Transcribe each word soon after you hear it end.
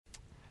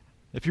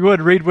If you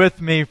would, read with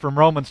me from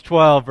Romans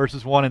 12,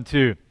 verses 1 and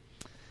 2.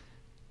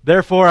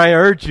 Therefore I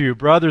urge you,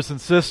 brothers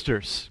and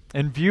sisters,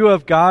 in view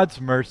of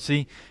God's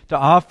mercy, to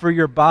offer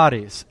your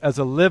bodies as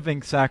a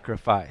living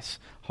sacrifice,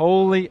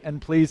 holy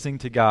and pleasing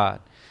to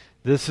God.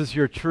 This is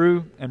your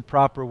true and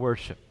proper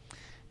worship.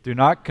 Do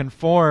not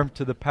conform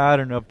to the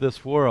pattern of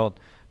this world,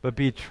 but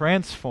be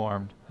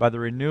transformed by the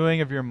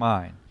renewing of your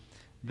mind.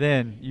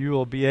 Then you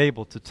will be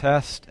able to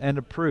test and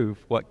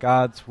approve what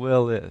God's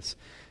will is,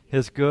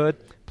 His good,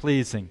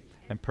 pleasing,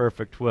 and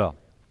perfect will.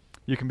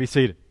 You can be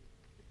seated.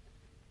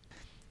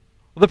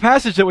 Well, the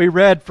passage that we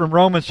read from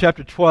Romans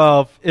chapter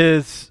 12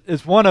 is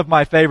one of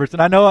my favorites.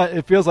 And I know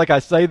it feels like I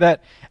say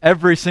that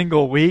every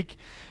single week,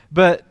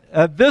 but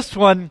this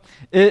one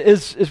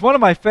is one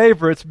of my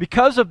favorites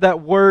because of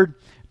that word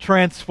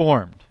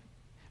transformed.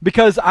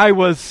 Because I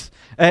was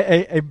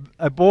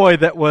a boy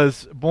that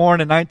was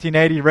born in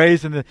 1980,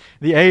 raised in the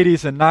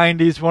 80s and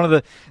 90s. One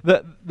of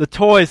the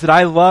toys that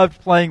I loved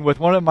playing with,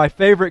 one of my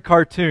favorite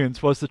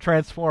cartoons, was the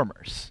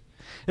Transformers.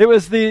 It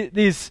was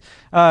these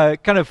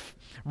kind of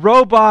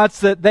robots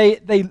that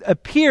they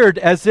appeared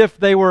as if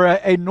they were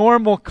a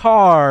normal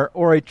car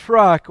or a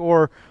truck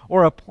or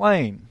a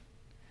plane.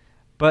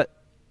 But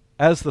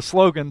as the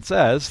slogan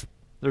says,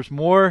 there's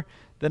more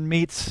than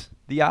meets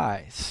the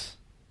eyes.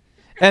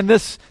 And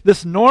this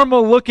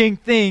normal-looking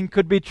thing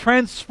could be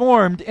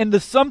transformed into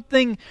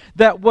something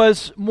that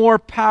was more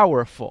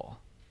powerful.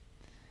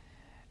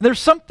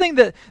 There's something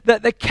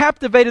that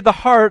captivated the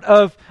heart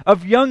of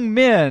young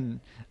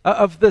men,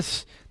 of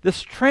this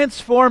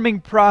transforming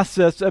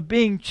process of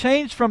being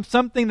changed from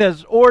something that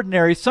is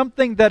ordinary,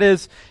 something that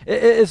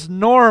is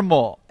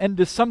normal,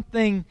 into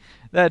something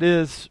that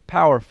is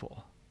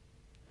powerful.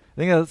 I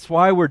think that's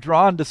why we're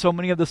drawn to so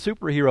many of the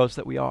superheroes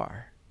that we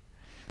are.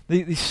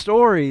 These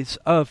stories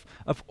of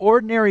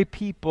ordinary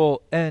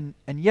people, and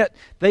yet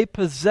they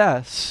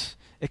possess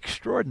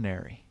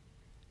extraordinary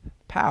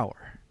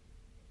power.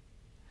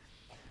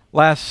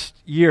 Last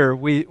year,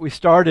 we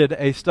started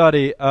a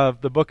study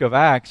of the book of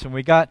Acts, and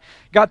we got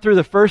through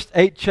the first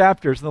 8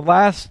 chapters. And the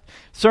last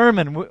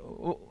sermon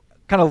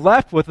kind of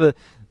left with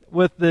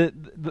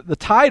the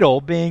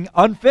title being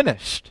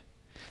unfinished.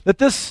 That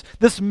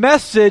this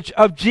message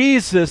of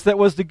Jesus that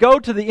was to go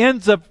to the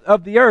ends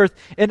of the earth,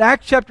 in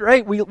Acts chapter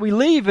 8, we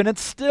leave and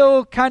it's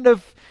still kind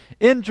of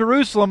in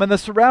Jerusalem and the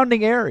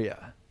surrounding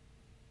area.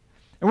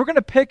 And we're going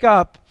to pick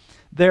up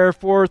there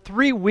for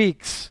 3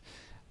 weeks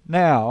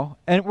now,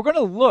 and we're going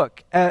to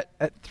look at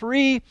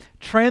 3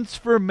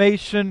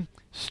 transformation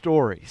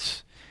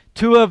stories.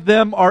 2 of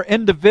them are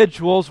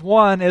individuals.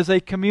 One is a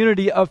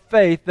community of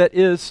faith that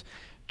is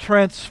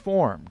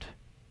transformed.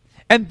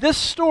 And this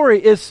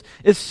story is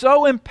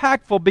so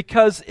impactful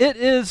because it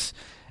is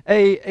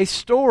a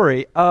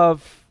story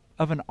of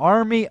an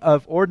army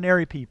of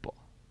ordinary people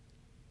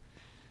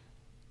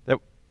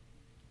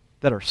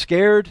that are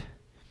scared,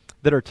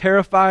 that are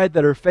terrified,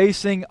 that are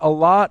facing a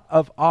lot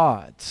of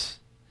odds.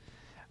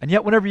 And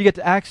yet whenever you get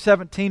to Acts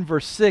 17,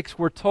 verse 6,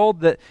 we're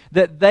told that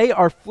they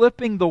are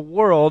flipping the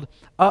world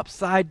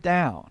upside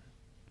down.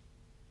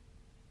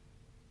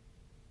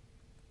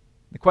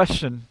 The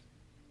question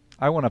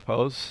I want to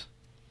pose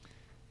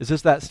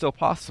is that still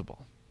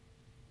possible?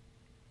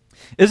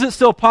 Is it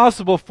still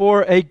possible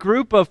for a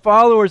group of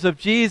followers of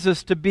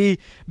Jesus to be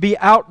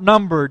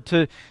outnumbered,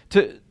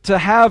 to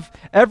have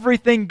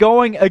everything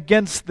going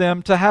against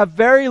them, to have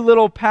very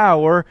little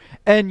power,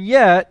 and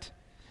yet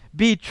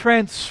be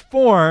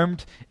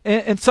transformed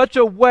in such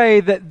a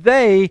way that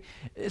they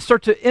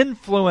start to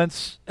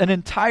influence an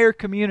entire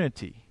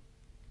community,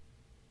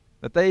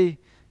 that they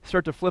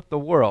start to flip the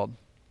world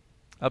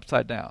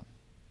upside down?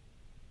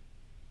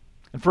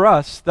 And for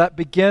us, that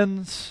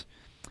begins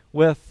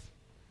with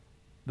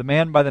the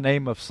man by the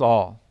name of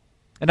Saul.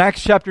 In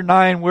Acts chapter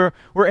 9, we're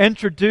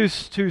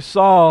introduced to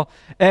Saul,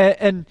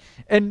 and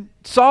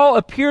Saul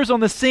appears on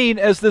the scene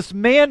as this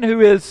man who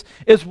is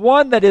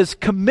one that is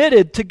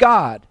committed to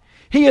God.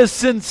 He is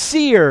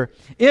sincere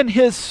in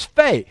his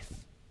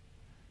faith.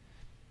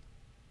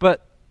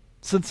 But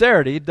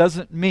sincerity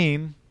doesn't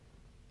mean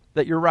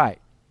that you're right.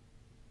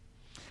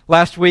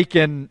 Last week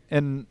in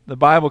the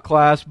Bible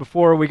class,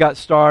 before we got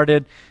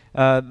started,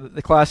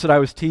 the class that I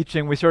was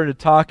teaching, we started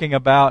talking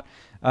about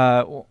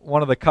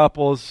one of the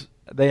couples.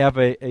 They have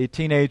a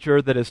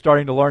teenager that is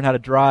starting to learn how to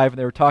drive, and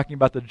they were talking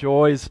about the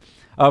joys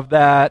of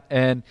that,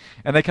 and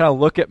they kind of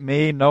look at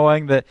me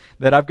knowing that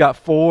I've got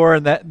 4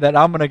 and that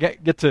I'm going to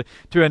get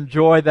to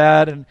enjoy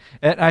that. And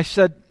I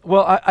said,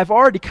 well, I've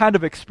already kind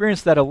of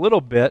experienced that a little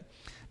bit,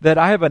 that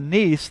I have a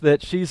niece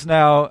that she's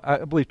now,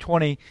 I believe,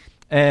 20,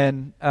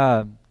 and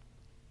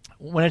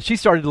when she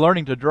started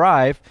learning to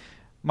drive,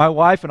 my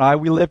wife and I,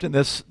 we lived in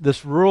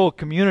this rural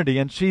community,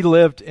 and she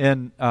lived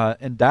in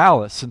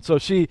Dallas, and so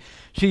she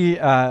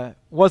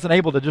wasn't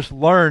able to just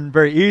learn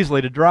very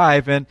easily to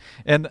drive in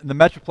the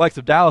metroplex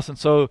of Dallas, and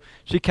so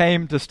she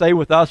came to stay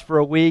with us for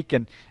a week,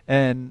 and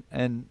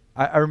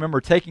I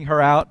remember taking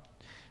her out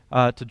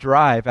to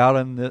drive out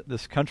on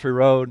this country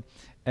road,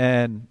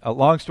 and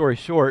long story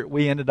short,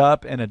 we ended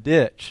up in a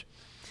ditch.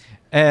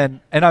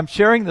 And I'm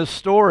sharing this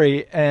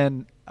story,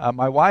 and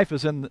my wife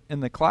is in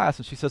the class,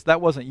 and she says,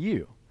 "That wasn't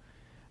you.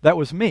 That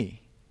was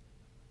me."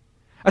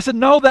 I said,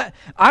 "No, that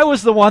I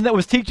was the one that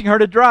was teaching her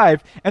to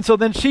drive." And so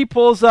then she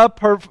pulls out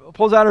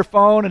her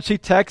phone, and she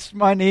texts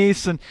my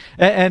niece,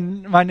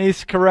 and my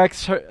niece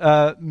corrects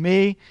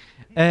me,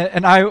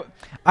 and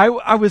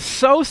I was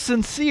so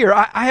sincere.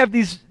 I have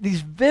these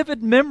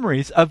vivid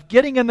memories of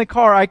getting in the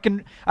car. I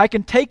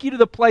can take you to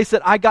the place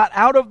that I got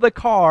out of the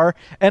car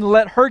and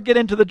let her get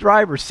into the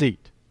driver's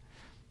seat.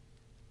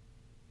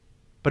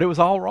 But it was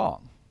all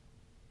wrong.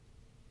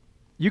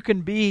 You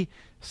can be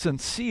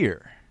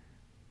sincere.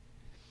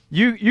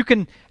 You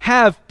can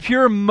have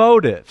pure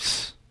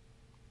motives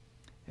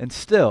and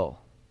still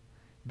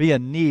be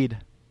in need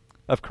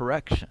of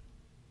correction.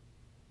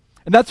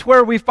 And that's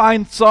where we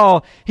find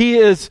Saul. He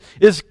is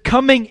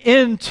coming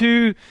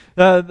into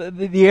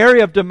the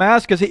area of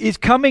Damascus. He's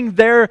coming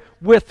there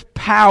with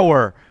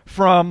power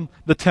from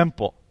the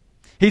temple.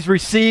 He's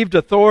received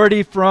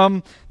authority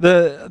from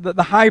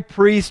the high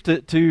priest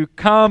to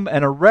come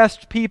and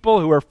arrest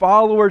people who are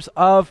followers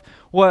of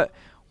what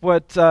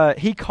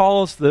he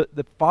calls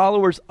the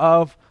followers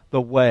of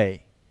the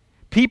way.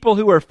 People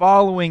who are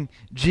following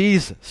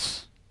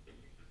Jesus.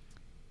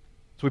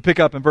 So we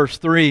pick up in verse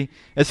 3,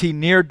 as he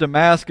neared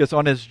Damascus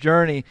on his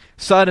journey,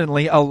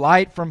 suddenly a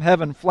light from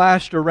heaven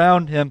flashed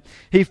around him.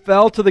 He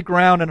fell to the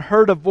ground and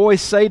heard a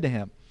voice say to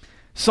him,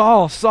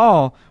 "Saul,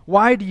 Saul,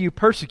 why do you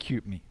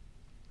persecute me?"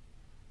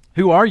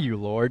 "Who are you,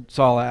 Lord?"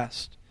 Saul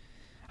asked.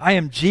 "I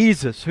am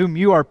Jesus, whom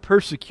you are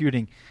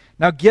persecuting.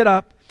 Now get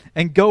up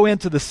and go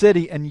into the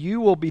city, and you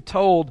will be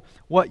told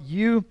what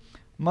you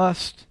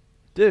must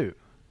do."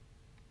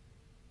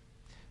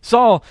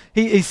 Saul,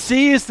 he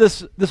sees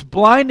this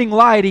blinding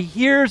light. He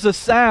hears a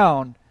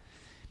sound.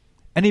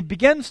 And he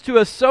begins to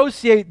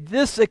associate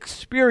this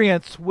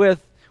experience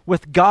with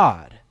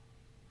God.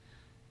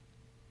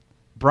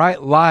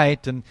 Bright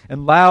light and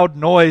loud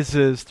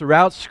noises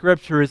throughout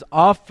Scripture is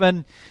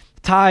often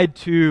tied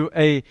to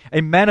a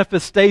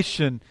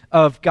manifestation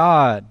of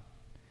God.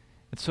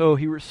 And so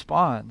he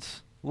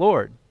responds,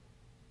 "Lord,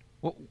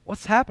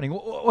 what's happening?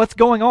 What's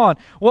going on?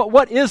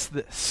 What is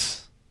this?"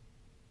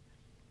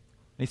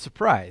 And he's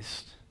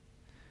surprised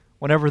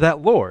whenever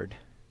that Lord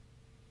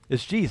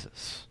is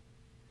Jesus.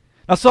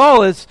 Now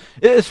Saul is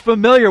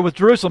familiar with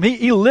Jerusalem.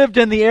 He lived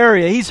in the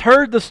area. He's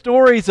heard the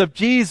stories of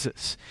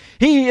Jesus.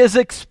 He is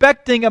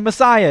expecting a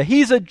Messiah.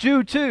 He's a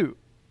Jew too.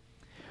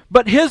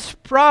 But his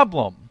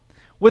problem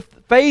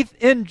with faith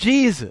in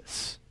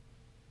Jesus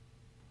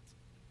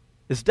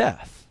is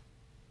death.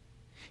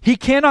 He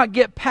cannot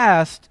get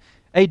past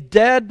a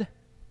dead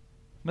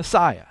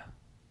Messiah.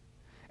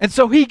 And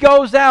so he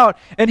goes out,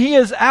 and he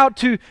is out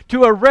to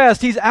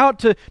arrest. He's out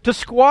to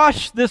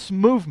squash this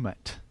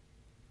movement.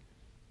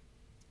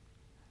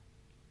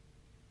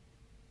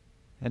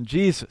 And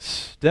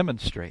Jesus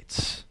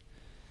demonstrates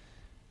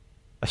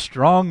a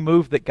strong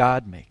move that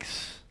God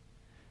makes.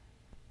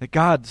 That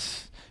God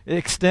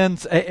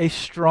extends a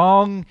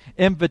strong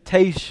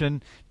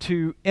invitation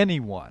to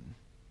anyone.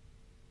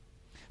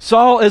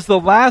 Saul is the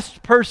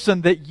last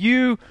person that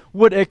you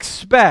would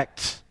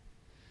expect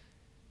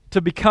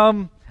to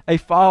become a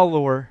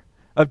follower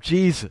of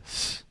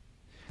Jesus.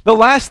 The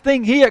last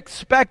thing he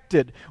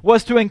expected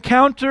was to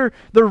encounter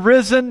the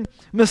risen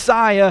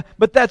Messiah,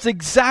 but that's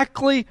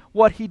exactly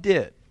what he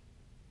did.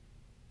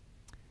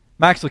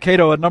 Max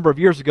Lucado, a number of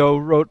years ago,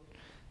 wrote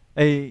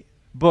a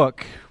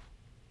book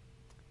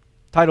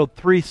titled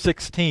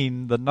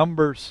 316, The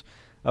Numbers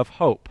of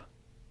Hope.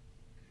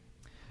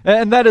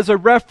 And that is a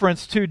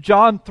reference to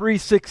John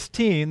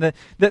 3:16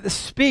 that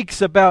speaks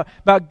about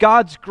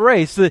God's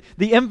grace,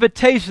 the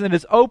invitation that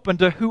is open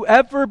to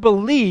whoever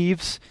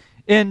believes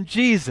in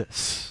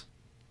Jesus.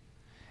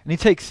 And he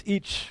takes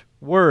each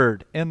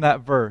word in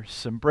that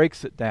verse and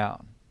breaks it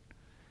down.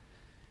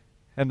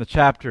 In the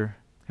chapter,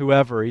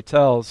 whoever, he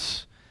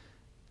tells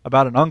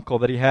about an uncle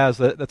that he has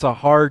that's a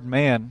hard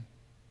man.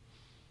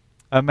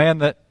 A man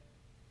that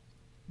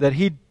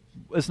he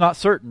is not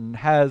certain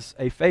has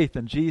a faith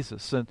in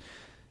Jesus. And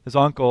his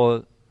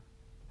uncle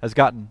has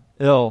gotten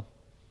ill,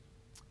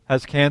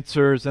 has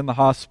cancer, is in the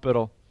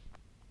hospital,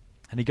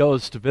 and he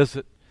goes to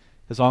visit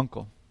his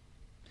uncle.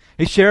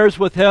 He shares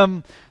with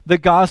him the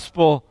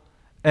gospel,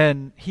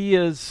 and he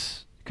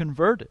is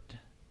converted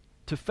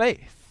to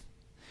faith.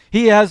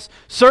 He has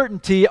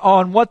certainty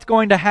on what's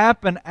going to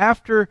happen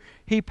after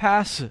he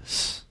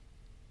passes.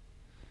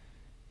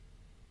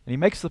 And he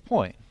makes the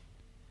point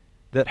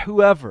that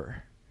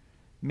whoever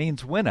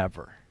means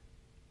whenever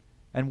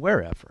and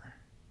wherever.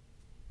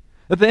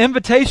 That the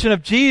invitation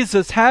of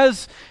Jesus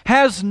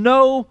has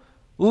no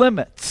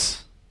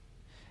limits.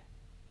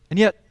 And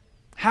yet,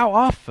 how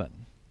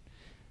often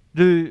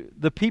do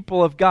the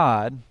people of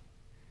God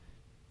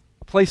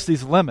place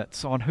these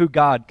limits on who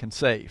God can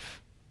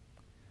save?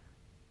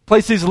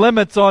 Place these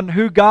limits on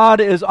who God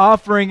is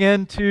offering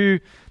into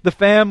the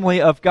family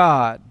of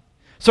God.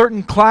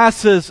 Certain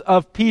classes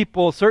of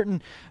people,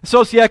 certain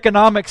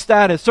socioeconomic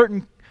status,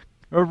 certain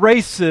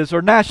races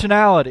or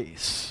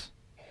nationalities.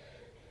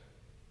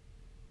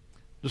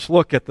 Just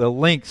look at the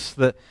lengths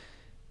that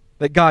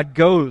God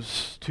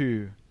goes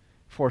to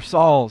for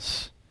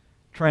Saul's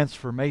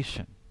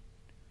transformation.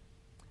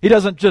 He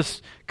doesn't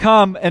just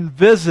come and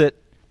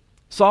visit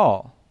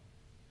Saul,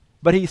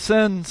 but he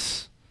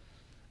sends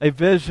a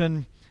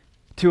vision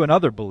to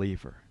another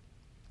believer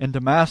in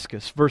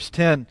Damascus. Verse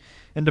 10,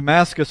 in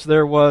Damascus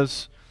there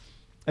was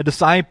a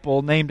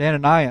disciple named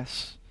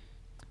Ananias.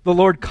 The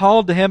Lord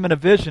called to him in a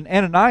vision,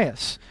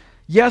 "Ananias."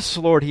 "Yes,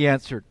 Lord," he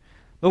answered.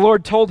 The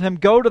Lord told him,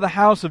 "Go to the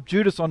house of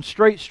Judas on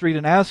Straight Street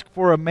and ask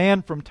for a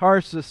man from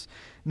Tarsus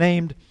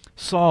named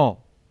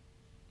Saul,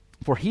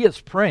 for he is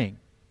praying."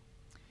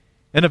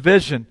 In a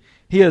vision,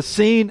 he has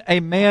seen a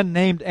man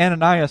named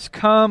Ananias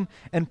come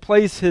and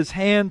place his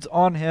hands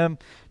on him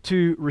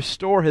to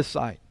restore his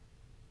sight.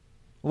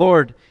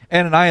 "Lord,"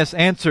 Ananias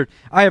answered,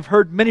 "I have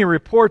heard many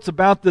reports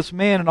about this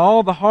man and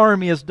all the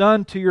harm he has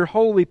done to your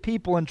holy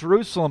people in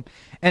Jerusalem,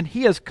 and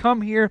he has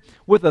come here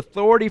with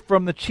authority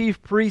from the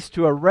chief priest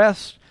to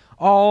arrest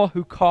all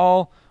who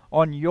call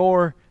on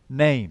your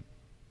name."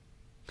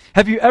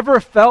 Have you ever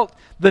felt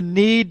the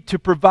need to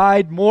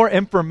provide more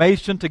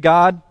information to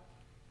God?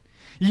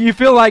 You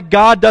feel like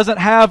God doesn't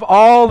have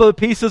all the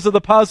pieces of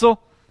the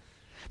puzzle?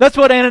 That's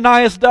what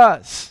Ananias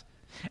does.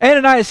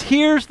 Ananias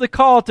hears the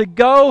call to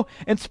go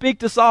and speak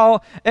to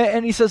Saul,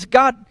 and he says,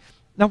 "God,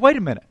 now wait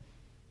a minute.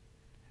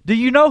 Do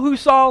you know who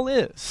Saul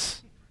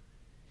is?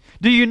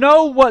 Do you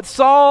know what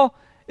Saul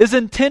is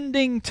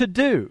intending to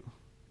do?"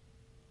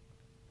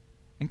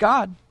 And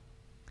God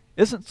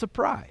isn't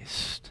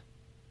surprised.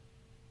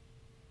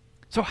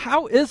 So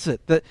how is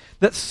it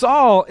that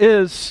Saul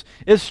is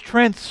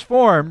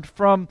transformed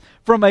from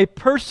a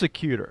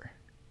persecutor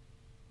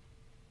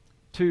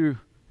to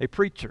a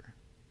preacher?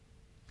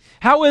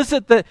 How is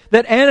it that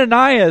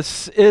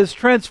Ananias is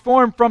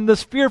transformed from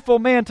this fearful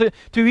man to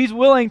he's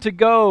willing to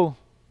go?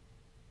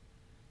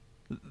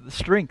 The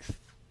strength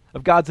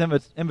of God's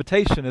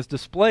invitation is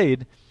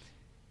displayed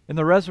in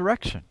the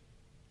resurrection.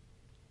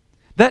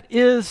 That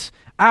is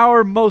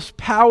our most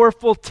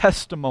powerful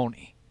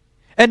testimony.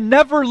 And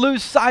never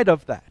lose sight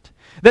of that.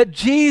 That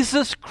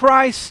Jesus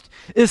Christ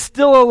is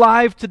still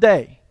alive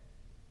today.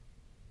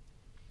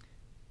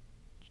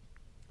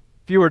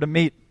 If you were to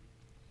meet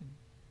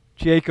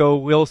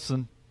Chieko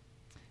Wilson,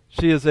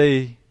 she is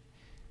a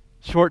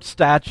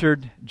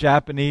short-statured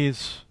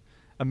Japanese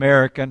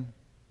American.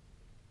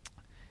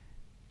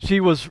 She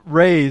was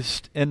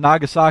raised in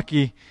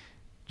Nagasaki,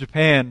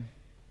 Japan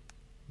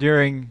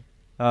during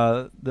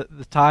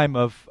the time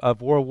of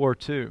World War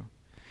II.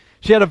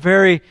 She had a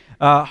very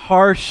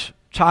harsh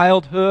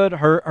childhood.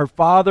 Her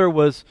father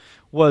was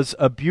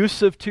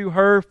abusive to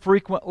her,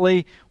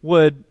 frequently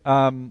would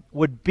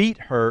beat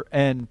her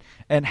and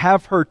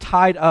have her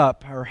tied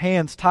up, her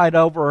hands tied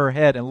over her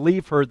head, and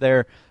leave her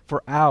there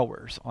for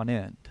hours on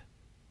end.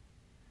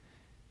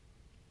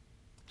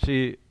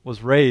 She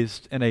was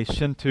raised in a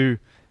Shinto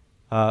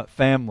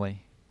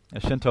family.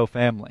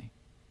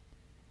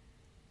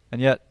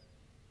 And yet,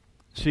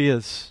 she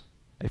is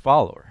a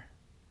follower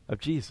of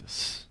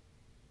Jesus.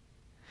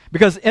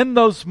 Because in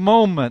those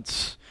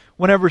moments,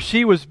 whenever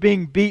she was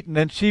being beaten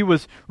and she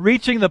was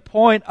reaching the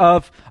point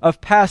of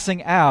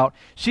passing out,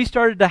 she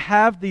started to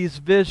have these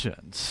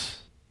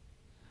visions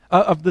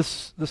of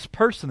this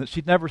person that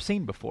she'd never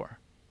seen before.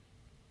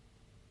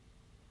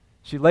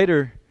 She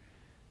later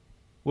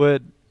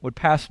would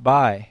pass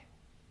by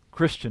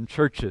Christian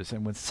churches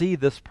and would see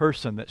this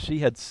person that she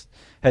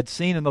had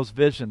seen in those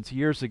visions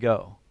years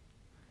ago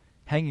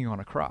hanging on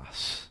a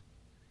cross.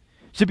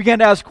 She began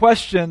to ask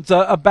questions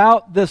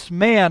about this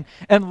man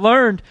and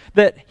learned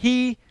that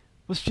he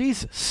was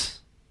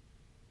Jesus.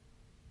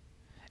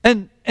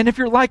 And if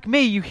you're like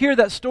me, you hear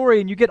that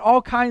story and you get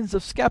all kinds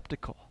of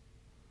skeptical.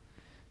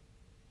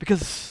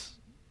 Because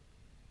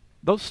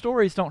those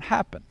stories don't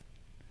happen.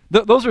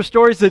 Those are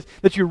stories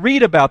that you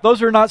read about.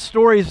 Those are not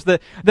stories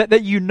that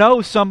you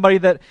know somebody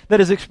that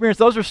has experienced.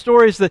 Those are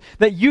stories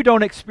that you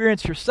don't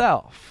experience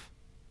yourself.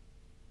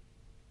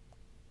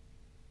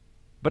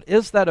 But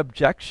is that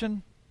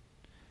objection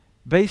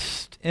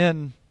based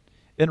in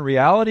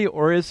reality,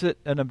 or is it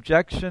an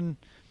objection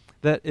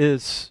that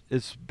is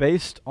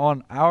based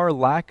on our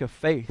lack of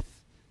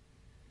faith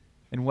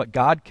in what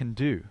God can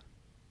do,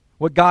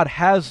 what God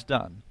has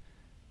done?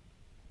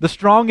 The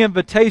strong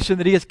invitation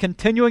that He is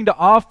continuing to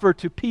offer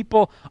to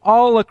people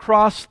all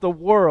across the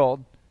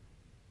world,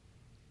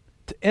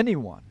 to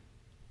anyone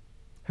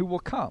who will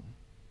come.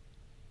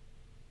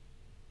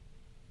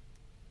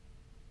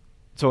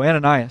 So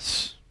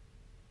Ananias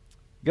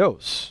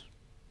goes.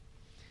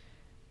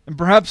 And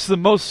perhaps the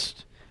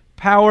most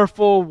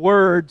powerful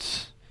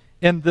words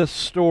in this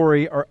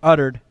story are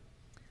uttered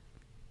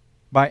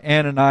by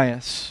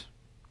Ananias.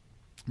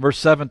 Verse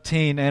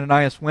 17,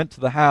 Ananias went to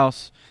the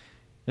house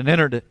and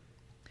entered it.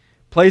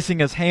 Placing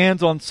his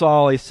hands on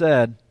Saul, he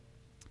said,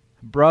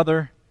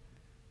 "Brother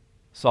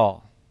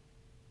Saul."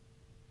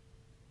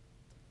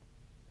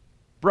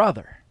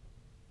 Brother.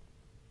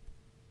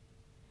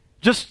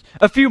 Just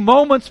a few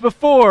moments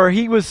before,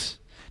 he was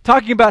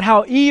talking about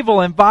how evil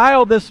and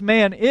vile this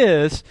man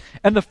is.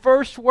 And the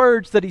first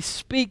words that he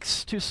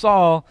speaks to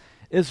Saul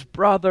is,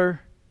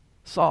 "Brother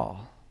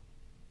Saul."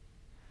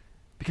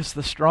 Because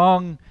the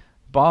strong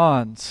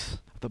bonds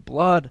of the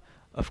blood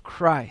of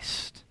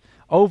Christ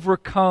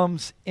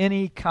overcomes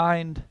any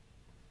kind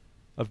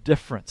of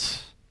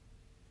difference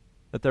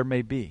that there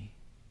may be.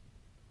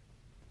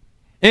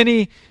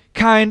 Any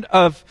kind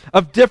of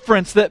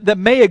difference that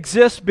may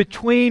exist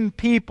between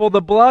people,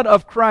 the blood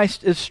of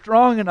Christ is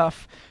strong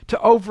enough to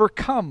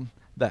overcome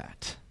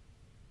that.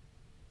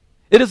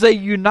 It is a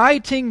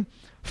uniting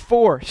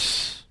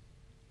force.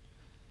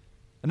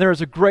 And there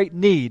is a great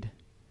need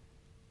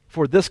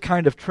for this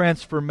kind of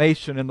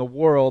transformation in the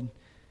world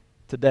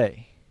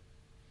today.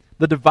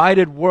 The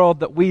divided world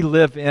that we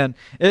live in.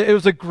 It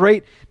was a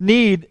great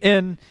need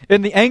in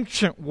the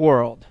ancient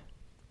world.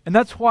 And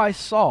that's why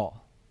Saul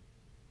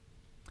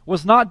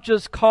was not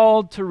just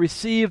called to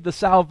receive the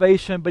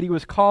salvation, but he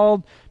was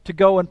called to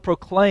go and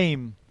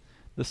proclaim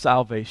the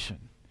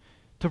salvation,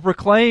 to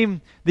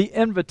proclaim the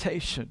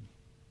invitation.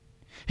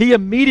 He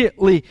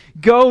immediately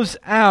goes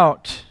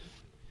out.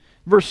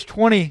 Verse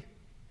 20,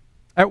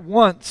 at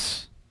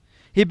once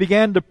he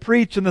began to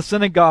preach in the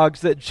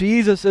synagogues that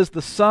Jesus is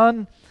the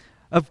Son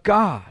of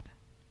God.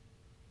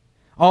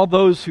 All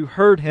those who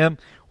heard him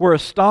were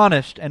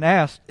astonished and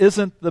asked,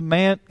 Isn't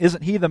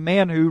he the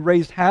man who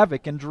raised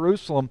havoc in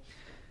Jerusalem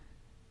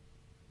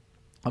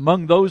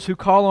among those who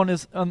call on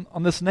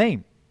this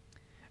name?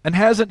 And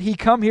hasn't he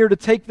come here to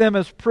take them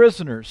as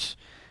prisoners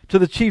to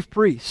the chief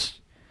priests?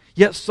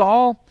 Yet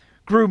Saul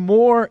grew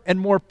more and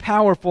more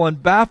powerful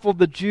and baffled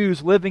the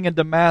Jews living in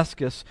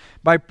Damascus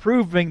by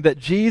proving that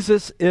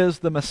Jesus is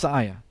the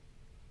Messiah.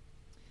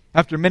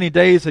 After many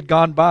days had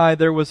gone by,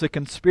 there was a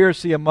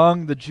conspiracy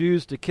among the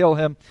Jews to kill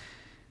him.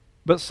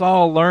 But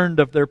Saul learned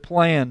of their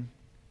plan.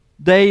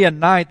 Day and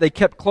night they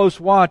kept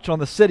close watch on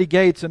the city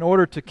gates in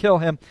order to kill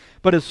him.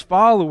 But his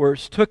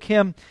followers took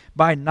him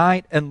by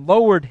night and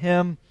lowered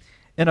him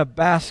in a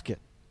basket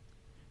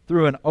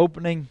through an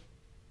opening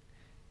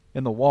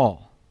in the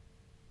wall.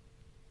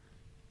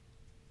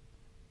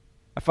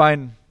 I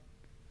find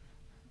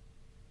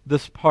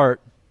this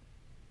part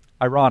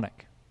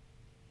ironic.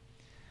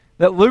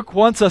 That Luke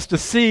wants us to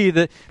see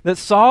that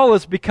Saul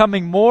is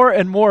becoming more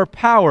and more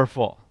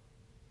powerful.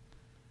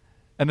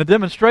 And the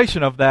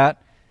demonstration of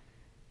that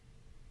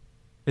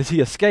is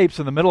he escapes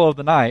in the middle of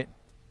the night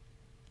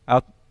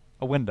out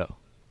a window.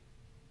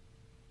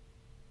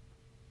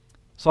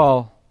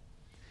 Saul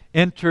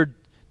entered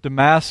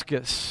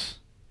Damascus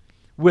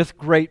with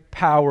great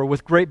power,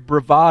 with great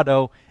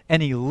bravado,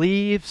 and he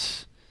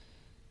leaves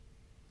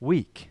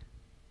weak.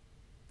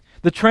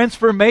 The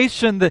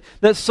transformation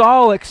that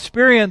Saul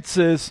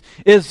experiences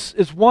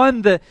is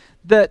one that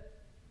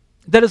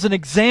is an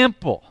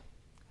example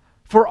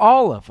for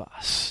all of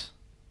us.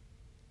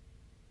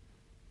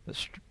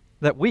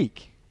 That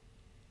weak,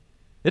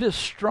 it is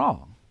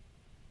strong.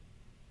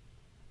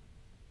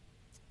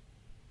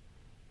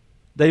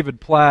 David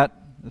Platt,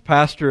 the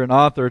pastor and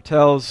author,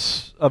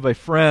 tells of a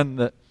friend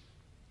that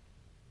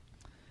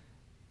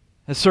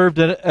has served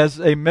as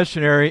a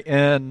missionary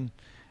in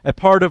a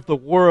part of the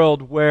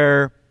world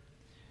where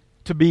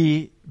to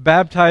be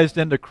baptized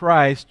into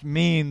Christ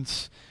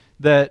means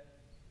that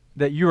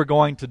you are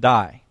going to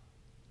die.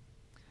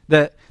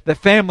 That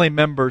family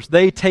members,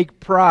 they take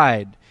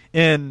pride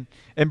in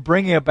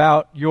bringing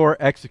about your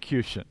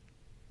execution.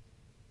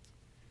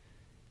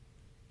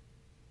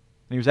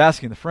 And he was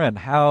asking the friend,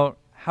 how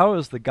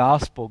is the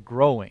gospel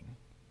growing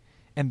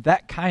in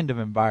that kind of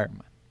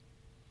environment?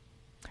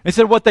 He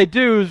said what they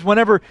do is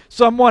whenever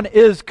someone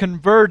is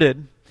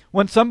converted,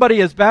 when somebody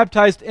is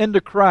baptized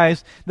into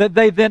Christ, that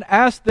they then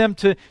ask them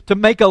to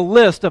make a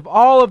list of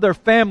all of their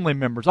family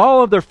members,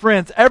 all of their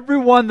friends,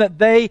 everyone that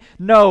they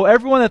know,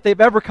 everyone that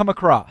they've ever come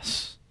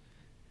across.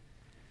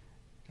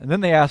 And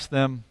then they ask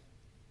them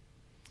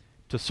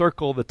to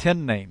circle the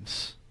 10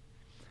 names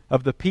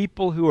of the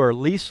people who are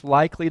least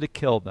likely to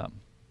kill them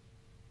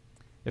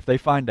if they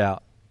find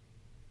out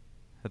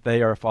that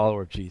they are a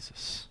follower of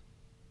Jesus.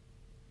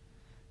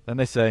 Then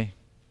they say,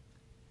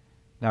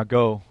 now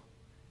go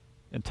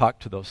and talk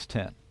to those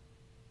 10.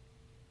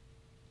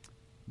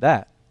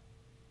 That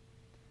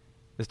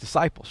is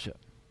discipleship.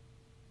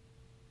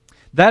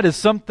 That is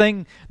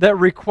something that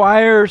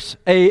requires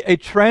a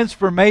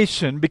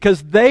transformation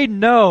because they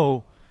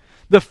know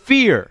the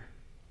fear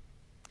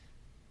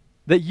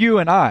that you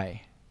and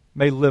I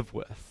may live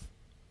with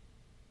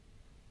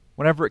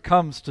whenever it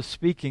comes to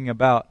speaking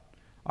about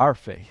our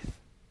faith.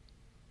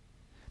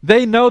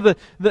 They know the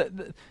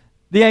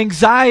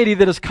anxiety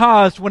that is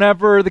caused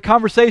whenever the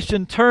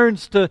conversation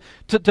turns to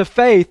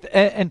faith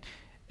and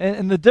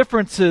the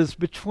differences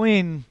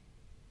between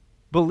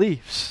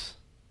beliefs.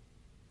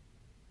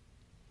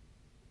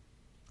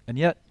 And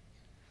yet,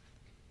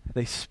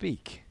 they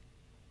speak.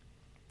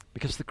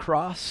 Because the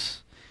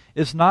cross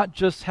is not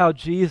just how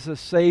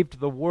Jesus saved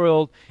the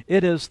world,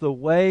 it is the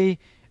way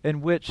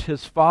in which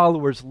his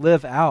followers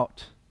live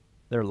out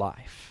their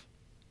life.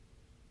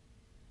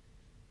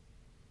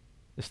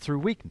 It's through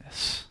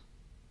weakness.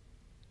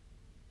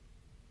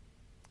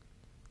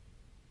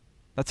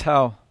 That's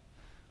how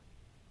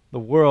the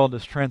world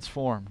is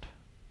transformed.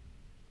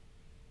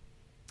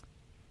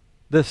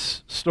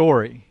 This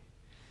story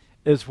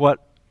is what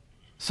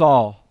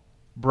Saul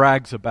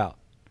brags about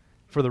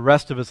for the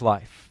rest of his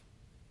life.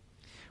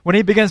 When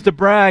he begins to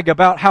brag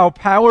about how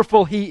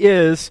powerful he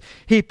is,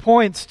 he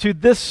points to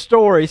this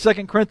story, 2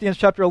 Corinthians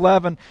chapter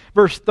 11,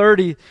 verse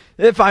 30.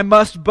 If I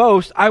must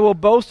boast, I will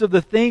boast of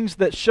the things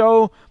that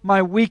show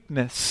my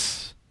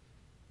weakness.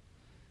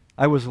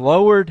 I was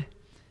lowered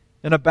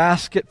in a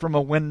basket from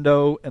a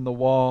window in the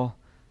wall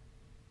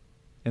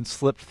and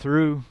slipped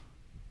through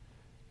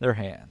their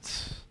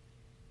hands.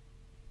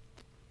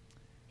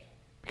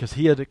 Because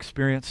he had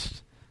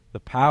experienced the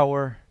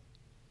power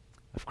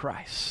of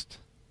Christ.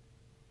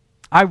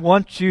 I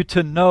want you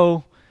to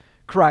know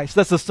Christ.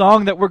 That's the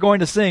song that we're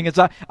going to sing. It's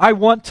I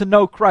want to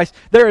know Christ.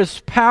 There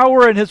is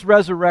power in His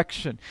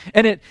resurrection.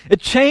 And it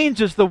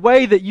changes the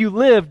way that you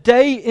live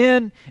day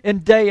in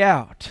and day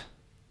out.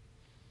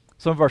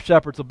 Some of our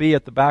shepherds will be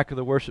at the back of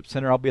the worship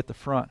center. I'll be at the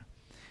front.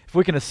 If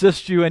we can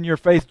assist you in your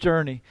faith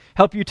journey,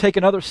 help you take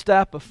another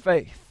step of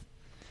faith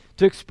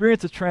to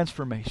experience a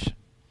transformation,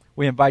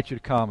 we invite you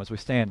to come as we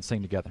stand and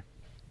sing together.